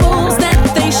for the moves that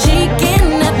they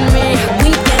shaking at me.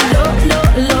 We get low, low,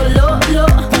 low, low,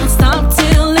 low. Won't stop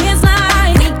till it's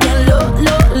light. We get low,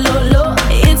 low, low, low.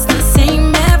 It's the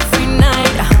same every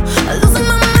night. Losing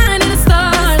my mind in the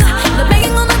stars. The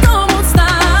banging on the door won't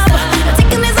stop.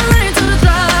 Taking this alert to the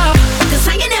drop. 'Cause I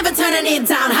ain't never turning it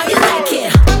down. How you like it?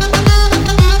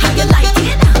 How you like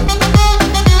it?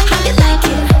 How you like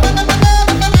it?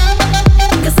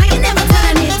 'Cause I ain't never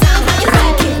turning it down. How you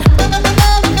like it?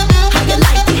 How you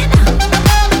like it?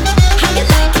 How you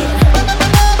like it?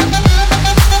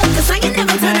 'Cause I ain't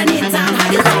never turning it down. How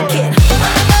you like it?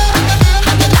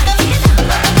 How you like it?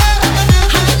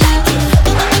 How you like it?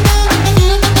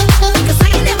 'Cause I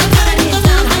ain't never turning it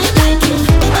down. How you like it?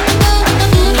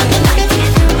 How you like it?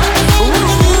 Ooh,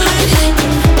 how you like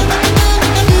it?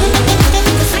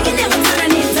 'Cause I ain't never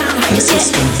turning it down. How you like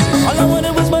it? All I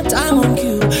wanted was my time on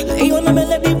cue. Lay on the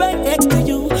melody right next to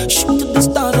you. Shoot to the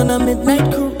stars on a midnight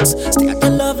cruise. Stay at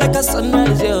your love like a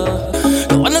sunrise, yeah.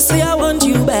 Don't wanna say I want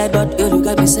you bad, but girl, you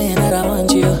got me saying that I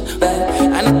want you bad.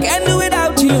 And I can't do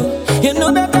without you. You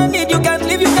know that I need you, can't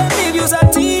live, you can't live, you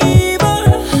sativa.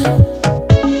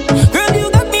 Girl, you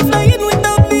got me flying with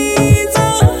no visa.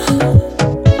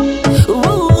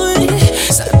 Ooh,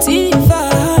 sativa.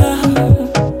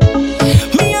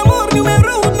 Mi amor, you me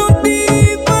road no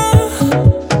diva.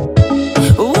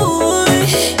 Ooh,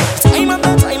 time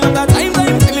after time after time,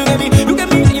 you get me, you get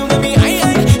me,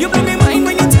 you blow me mind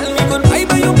when you tell me goodbye,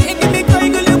 but you making me cry,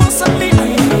 girl, you bust up me,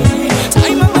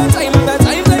 time after time after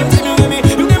time, you get me,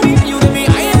 you blow me mind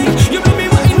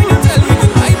when you tell me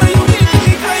goodbye, but you making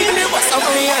me cry, girl, you bust up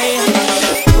me,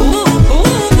 ooh,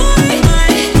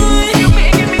 you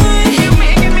making me,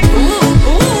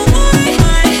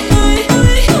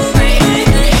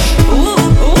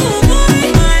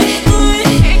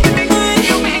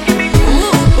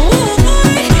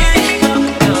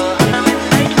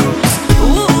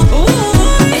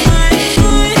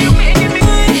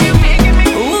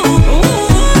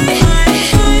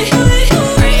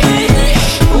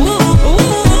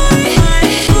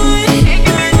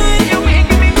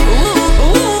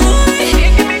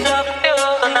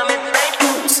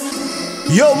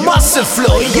 Yo, massive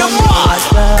flow, you mad.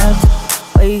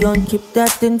 Why you gon' keep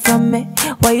that thing from me?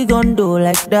 Why you gon' do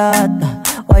like that?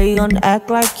 Why you gon' act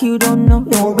like you don't know?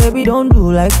 No, baby, don't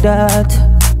do like that.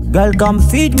 Girl, come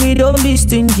feed me, don't be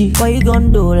stingy. Why you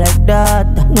gon' do like that?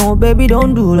 No, baby,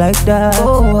 don't do like that.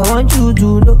 Oh, I want you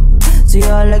to know. See,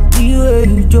 I like the way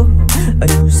you do. And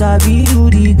you sabi do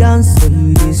the dance. So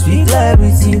you dey speak like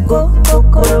everything. Go,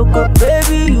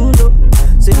 baby, you know.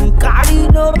 Say you carry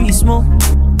no be small.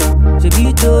 She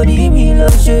be told me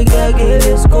love, she get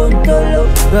this control.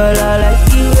 Girl, I like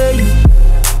the way you,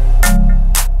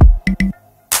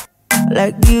 I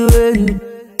like the way you,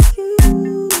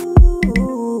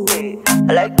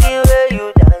 I like the way you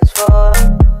dance for.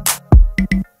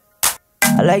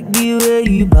 I like the way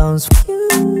you bounce for.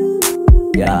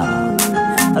 Yeah,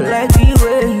 I like the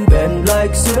way you bend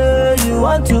like say you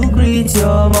want to greet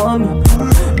your mommy.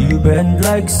 You bend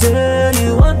like say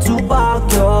you want to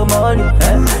park your money,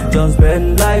 Just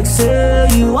bend like say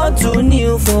you want to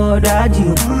kneel for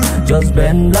daddy. Just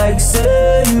bend like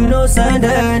say you don't send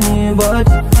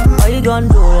anybody. Why you gon'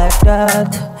 do like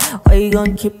that? Why you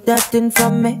gon' keep that thing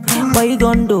from me? Why you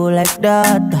gon' do like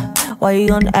that? Why you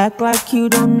gonna act like you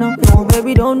don't know? No,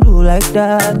 baby, don't do like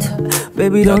that.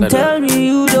 Baby, don't tell me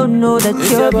you don't know that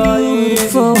you're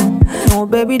beautiful. No,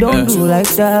 baby, don't do like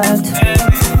that.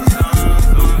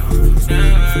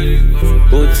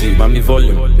 OT, mommy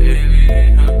volume.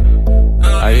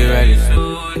 Are you ready?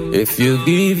 If you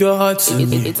give your heart to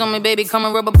me. It's on me, baby, come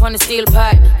and rub up on the steel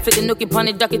pipe. Fit the nookie pon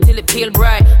the ducket till it peel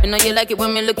bright. I know you like it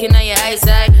when me looking at your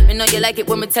eyesight. I know you like it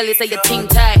when me tell you say your team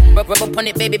tight. Rub up on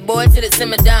it, baby boy, till it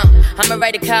simmer down. I'ma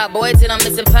ride a cowboy till I'm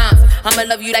missing pounds. I'ma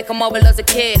love you like I'm always as a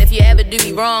kid. If you ever do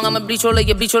me wrong, I'ma bleach all of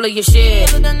your shit.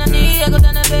 I go down the knee, I go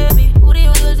down the baby. Who do you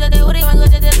want to go to the, who do you want to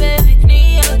go to the baby?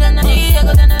 Knee, I go down the knee, I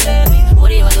go down the baby. Who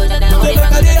do you want to go to the, who do you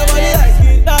want to go to the baby?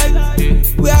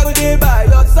 We are going to buy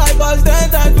your side, cause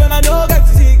 10 times when I know get to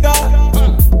see God.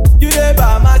 You there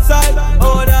by my side,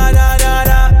 oh na na na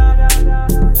na.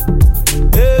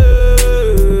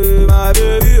 Hey, my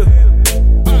baby.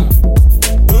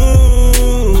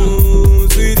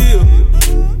 Sweetie.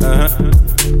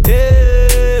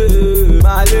 Hey,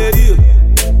 my lady.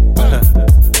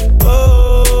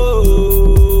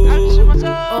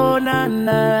 Oh na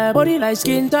na, body like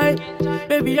skin tight.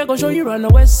 Baby, I gon' show you on the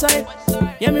west side.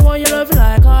 Yeah, me want you love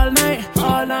like all night,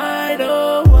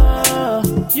 oh, wow.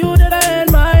 You that I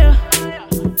admire,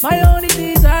 my only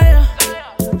desire.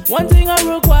 One thing I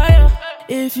require,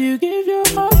 if you give your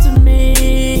heart to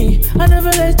me, I never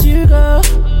let you go.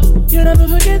 You'll never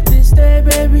forget this day,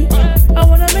 baby. I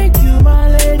wanna make you my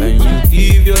lady. When you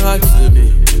give your heart to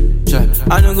me,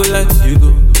 I don't go let you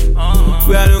go.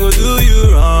 We are not gonna do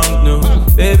you wrong, no.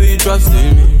 Baby, trust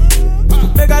in me.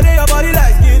 Make a day your body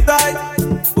like skin tight.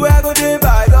 We are gonna day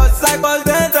by your side, cause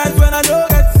 10 times when I don't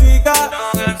get sick,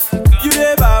 you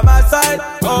there by my side.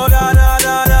 Oh na na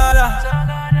na na na.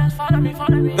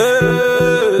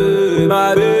 Hey,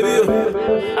 my baby.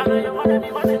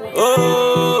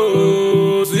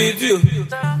 Oh, sweet you.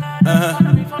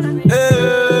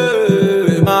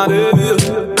 Hey, my baby.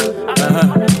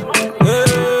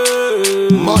 Hey,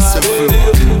 massive flow.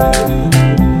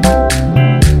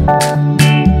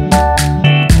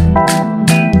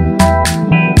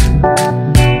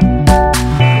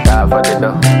 For the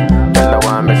dough, tell her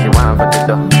one, but she want for the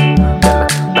dough. Tell her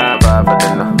nah for the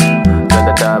no, tell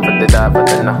her die for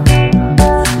the no.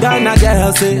 Ghana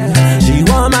girl say she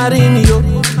want marry me yo.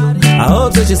 I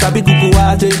hope that she sabi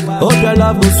kukuwate. Hope your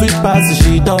love go sweet past the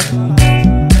sheet up.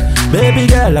 Baby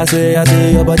girl, I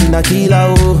say your body na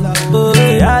killer oh. Oh,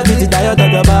 yeah, I get it tired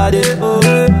of your body. Oh,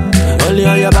 only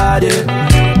on your body.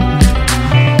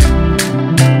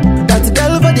 That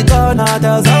girl for the corner,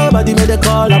 tell somebody make the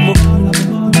call and move.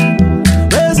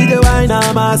 See the wine,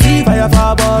 I'm a see fire for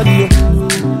her body.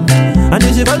 And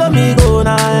if she follow me, go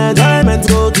now, enjoyment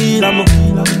go kill her.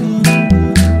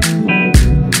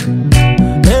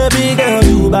 Baby girl,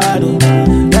 you bad,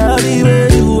 girl, the way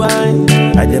you whine,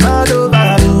 I demand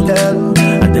over you, girl.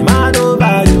 I demand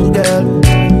over you, girl.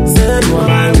 Say you are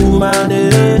my woman,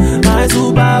 my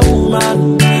superwoman.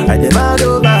 I demand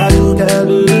over you, girl.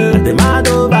 I demand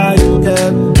over you,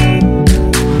 girl.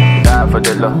 Die for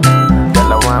the love. Tell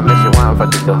her one, but she want for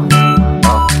the dough.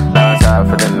 Oh, dance out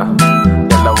for the no.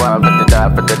 Tell her one, but she die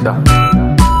for the dough.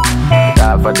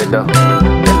 Die for the dough.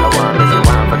 Tell her one, but she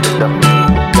want for the dough.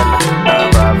 Tell her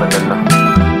die for the no.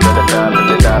 Tell her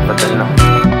die for the no.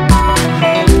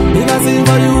 If I sing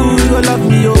for you, you gon' love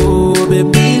me, oh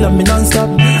baby, love me non-stop.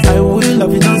 I will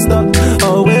love you non-stop.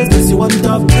 Always place you on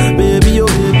top, baby, oh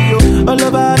baby, oh. All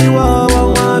over the world, I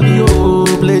want me, oh.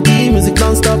 Play the music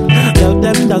non-stop. Tell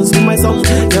them dance to my song.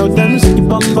 Tell them shake it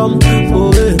bum bum.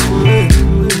 Oh yeah, oh yeah.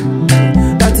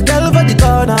 That girl for the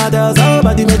corner, there's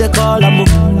somebody made a call and move.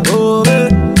 Oh yeah.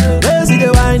 They see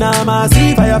the wine, I'm a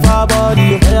see fire for her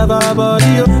body, fire for her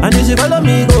body. And if she follow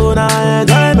me, go now,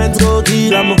 enjoyment go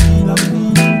kill her.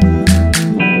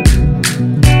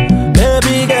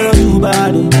 Baby girl, you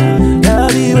bad, girl,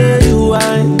 the way you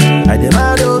whine, I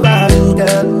demand over you,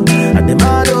 girl. I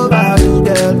demand over you,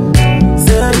 girl.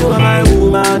 Say you are my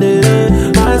woman,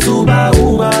 my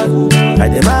superwoman. I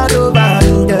demand over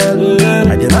you, girl.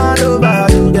 I demand over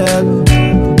you, girl.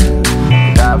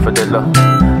 Die for the love,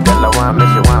 tell her one, but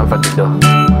she want for the dough.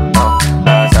 Oh,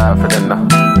 dance out for the no,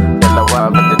 tell her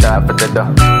one, but she die for the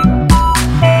dough.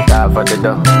 Die for the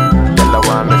dough, tell her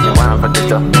one, but she want for the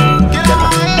dough. Tell her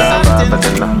die for the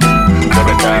no, tell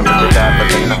her die for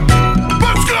the no.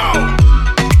 Let's go.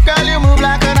 Girl, you move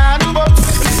like an animal.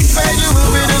 When you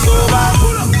move it, it's over.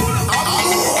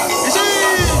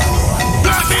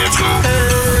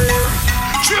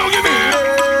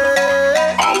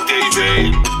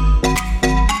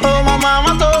 Oh, my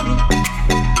mama told me,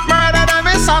 murder them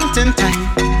is hunting time.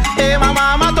 Hey, my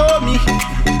mama told me,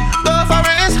 go for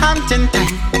it is hunting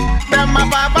time. Them my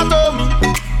Patomi.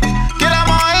 Kila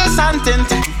moe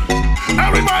santente.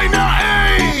 Everybody now,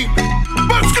 hey,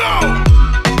 let's go.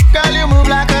 Girl, you move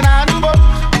like an animal.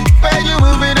 Where you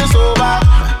move it is over.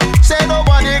 Say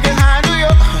nobody can handle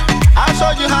you. I'll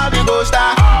show you how we go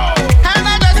start. And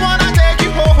I just wanna take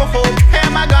you home. Hey,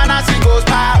 my gonna see goes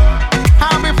pop.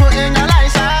 I'll be putting your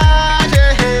lights out,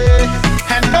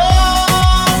 yeah. And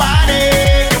nobody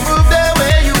can move the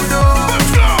way you do.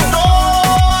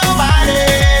 Nobody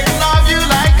can love you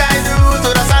like I do. To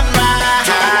the sunrise.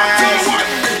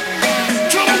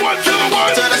 To the what? To the what?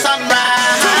 To the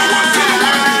sunrise. To the what? To the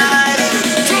what?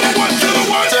 To the what? To the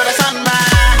what? To the sunrise.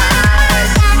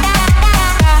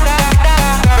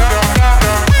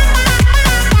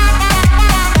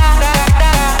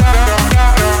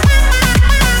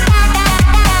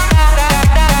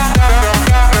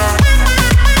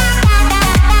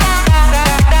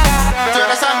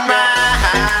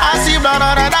 I see blood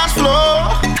on the dance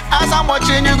floor as I'm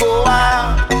watching you go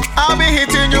out. I'll be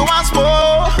hitting you once more.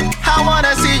 I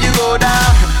wanna see you go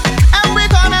down. And we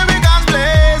calling we guns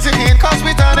blazing, cause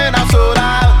we turning up so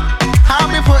loud. I'll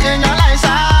be putting your lights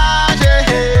out,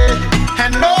 yeah.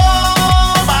 And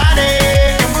nobody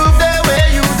can move the way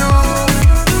you do.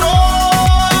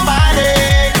 Nobody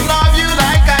can love you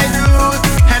like I do.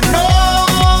 And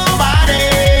nobody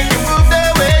can move the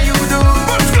way you do.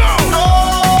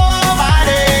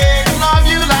 Nobody can love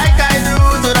you like I do.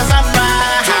 To the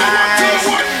sunrise. To the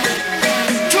what?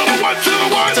 To the what? To the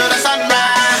what? To the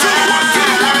sunrise. To the what? To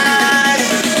the what?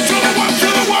 To the what? To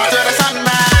the what? To the sunrise.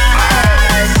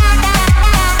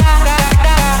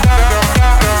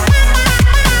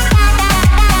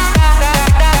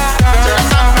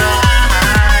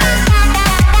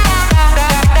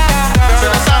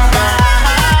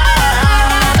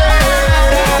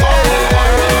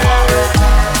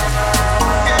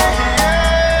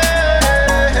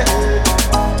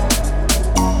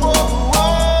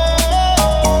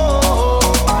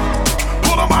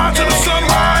 Pull them on to the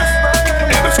sunrise.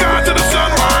 In the sky to the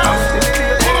sunrise.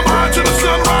 Pull them on to the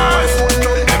sunrise.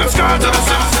 In the sky to the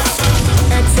sunrise.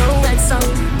 XOXO,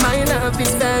 my love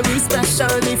is very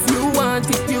special. If you want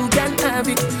it, you can have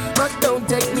it. But don't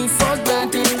take me for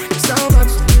granted.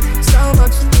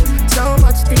 So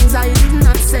much things I did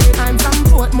not say. I'm from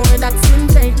Portmore, that's in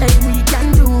JA. We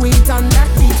can do it on that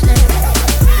beach there.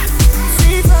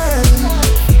 Fever,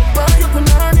 buy your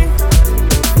banana.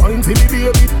 Wine for me,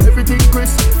 baby, everything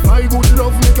crisp. My good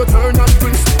love make you turn and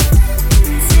crisp.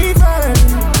 Fever,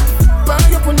 buy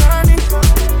your banana.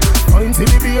 Wine for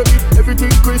me, baby,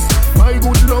 everything crisp. My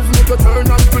good love make you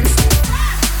turn and crisp.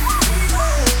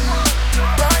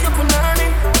 Buy your banana.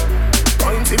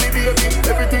 Wine for me, baby,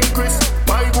 everything crisp.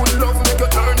 My good love make you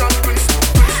turn and crisp.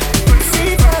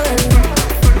 Fever,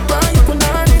 buy your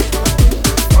banana.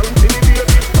 Wine for me,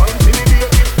 baby, wine for me,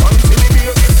 baby, wine for me,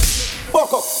 baby.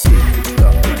 Fuck up.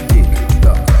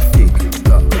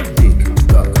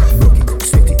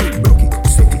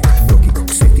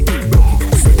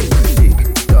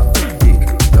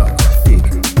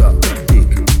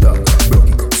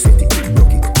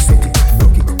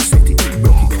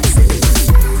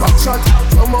 Shot,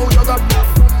 somehow you got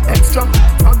extra,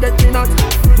 forget me not.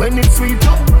 When it's sweet,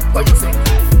 what you say?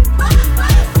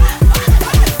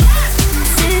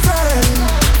 Fever,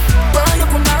 buy your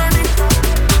banana.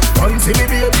 Wine for me,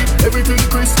 baby, everything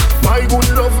crisp. My good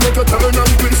love make you turn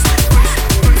and crisp.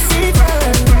 Fever,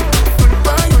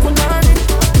 buy your banana.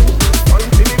 Wine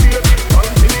for me, baby,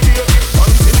 wine for me, baby,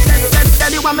 wine for me, baby.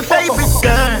 Girl, you are my favorite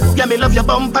girl. Yeah, me love your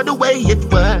bumper the way it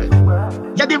works.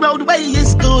 Yeah, the roadway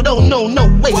is good. Oh no, no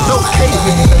way, okay.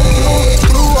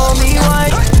 You owe me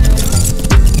one.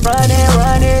 Run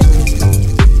it.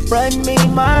 Run me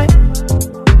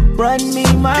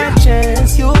my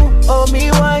chance. You owe me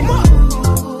one.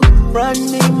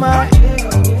 Run me my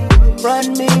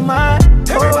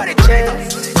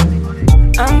chance.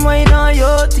 I'm waiting on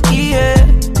you to get here.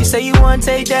 You say you won't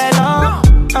take that long.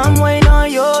 I'm waiting on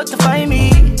you to find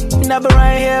me. And I'll be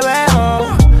right here at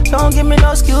home. Don't give me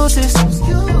no excuses.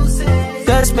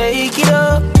 Just make it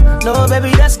up. No,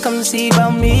 baby, just come see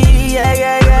about me.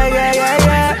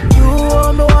 Yeah. You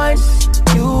owe me one.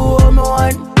 You owe me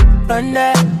one. Run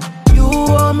that. You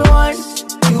owe me one.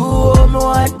 You owe me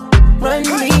one. Run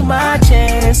me my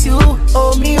chance. You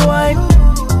owe me one.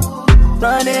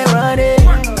 Run it.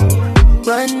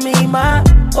 Run me my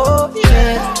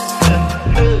chance.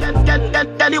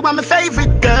 Girl, you are my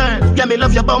favorite girl. Yeah, me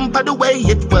love your bumper the way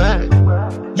it works.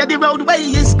 Yeah, the roadway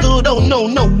is good. Oh no,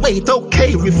 no, wait,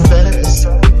 okay, reverse.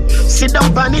 Sit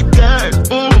down on it,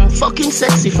 girl. Fucking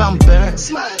sexy from birth.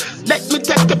 Let me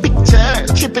take a picture.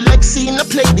 Triple X scene, I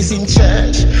play this in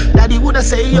church. Daddy woulda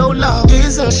say, yo, love,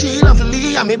 isn't she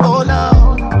lovely? I'm a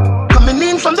baller. Coming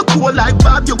in from the cool like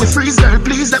Bob, you will freeze, girl.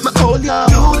 Please let me hold ya.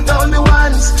 You told me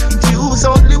once, use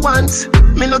only once.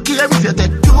 Me no care if you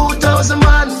take 2,000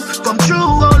 man. Come true,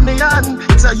 hold me on.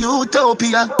 It's a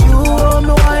utopia. You hold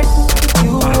me one,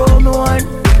 you hold me one.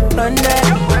 Run that.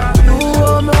 You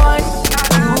hold me one,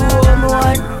 you hold me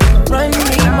one. Run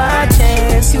me my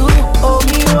chance, you hold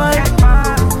me one.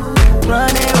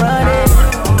 Run it,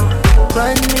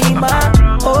 run me my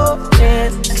whole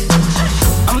chance.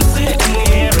 I'm sitting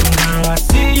here and now I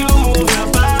see you move your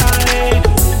body.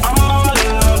 I'm all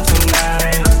alone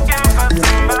tonight.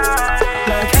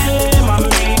 Like, hey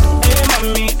mommy, hey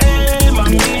mommy, hey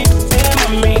mommy, hey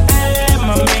mommy, hey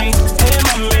mommy, hey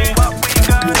mommy. What we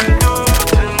gonna do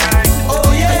tonight?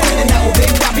 Oh yeah, and that will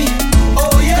big papi.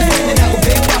 Oh yeah, and that will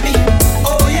big papi.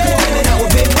 Oh yeah, and that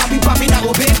will big papi, papi, that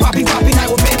will big papi, papi, that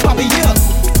will big papi, yeah.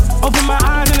 Open my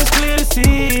eyes and it's clear to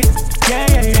see. Yeah,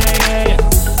 yeah, yeah, yeah, yeah.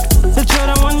 That you're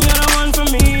the one for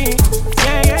me.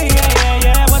 Yeah, yeah, yeah, yeah,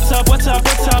 yeah. What's up, what's up,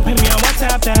 what's up? Hit me on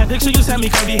WhatsApp that. Make sure you send me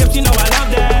curvy hips, you know I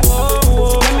love that.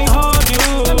 Whoa, let me hold you.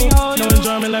 No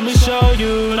enjoyment, let me show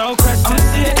you. No question. I'm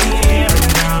sitting here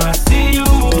and now I see you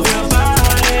move your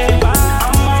body.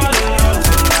 I'm all alone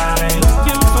tonight.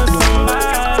 Looking for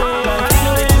somebody. Like,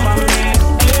 hey, mommy,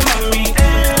 hey, mommy,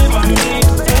 hey, mommy, hey,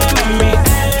 mommy,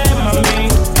 hey, mommy,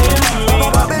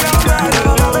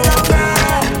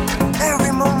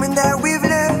 Every moment that we've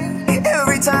lived,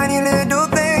 every tiny little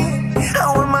thing,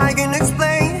 how am I gonna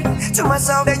explain to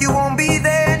myself that you won't be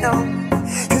there, no?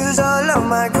 Cause all of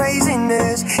my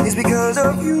craziness is because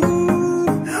of you.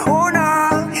 Oh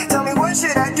no, tell me what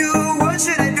should I do, what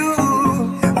should I do?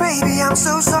 Baby, I'm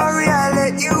so sorry I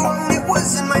let you on, it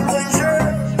wasn't my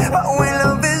intention. But when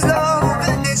love is love,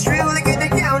 and it's real, look at the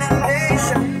count in the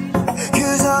nation.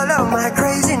 Cause all of my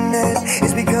craziness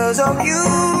is because of you.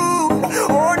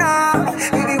 Oh no,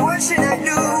 baby, what should I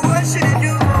do? What should I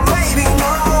do? Baby,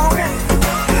 no,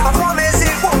 I promise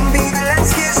it won't be the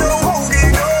last kiss, so hold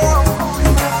it on.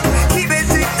 Keep it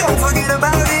sick, don't forget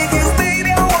about it, cause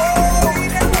baby, I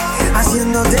won't.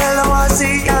 Haciéndotelo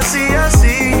así, así,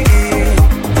 así.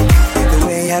 The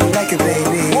way I like it,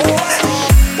 baby.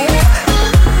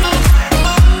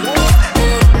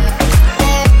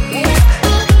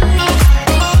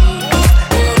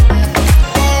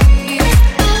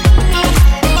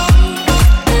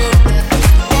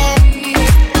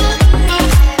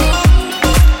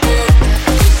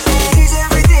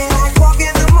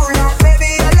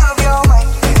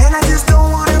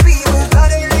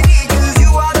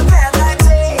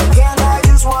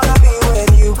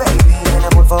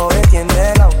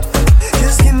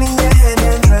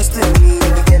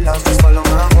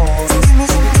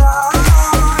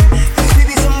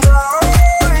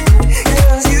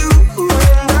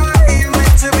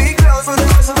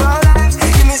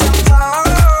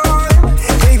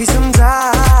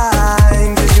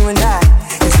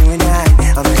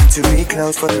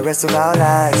 For the rest of our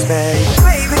lives, babe.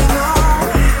 Baby, no,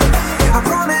 I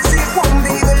promise it won't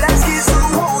be the last kiss, so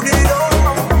hold it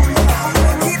on.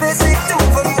 Keep it sick,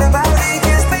 don't forget about it,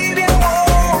 cause baby, I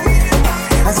won't.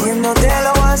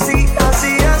 Haciéndotelo así,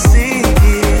 así, así.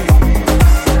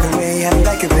 The way I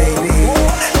like it, baby.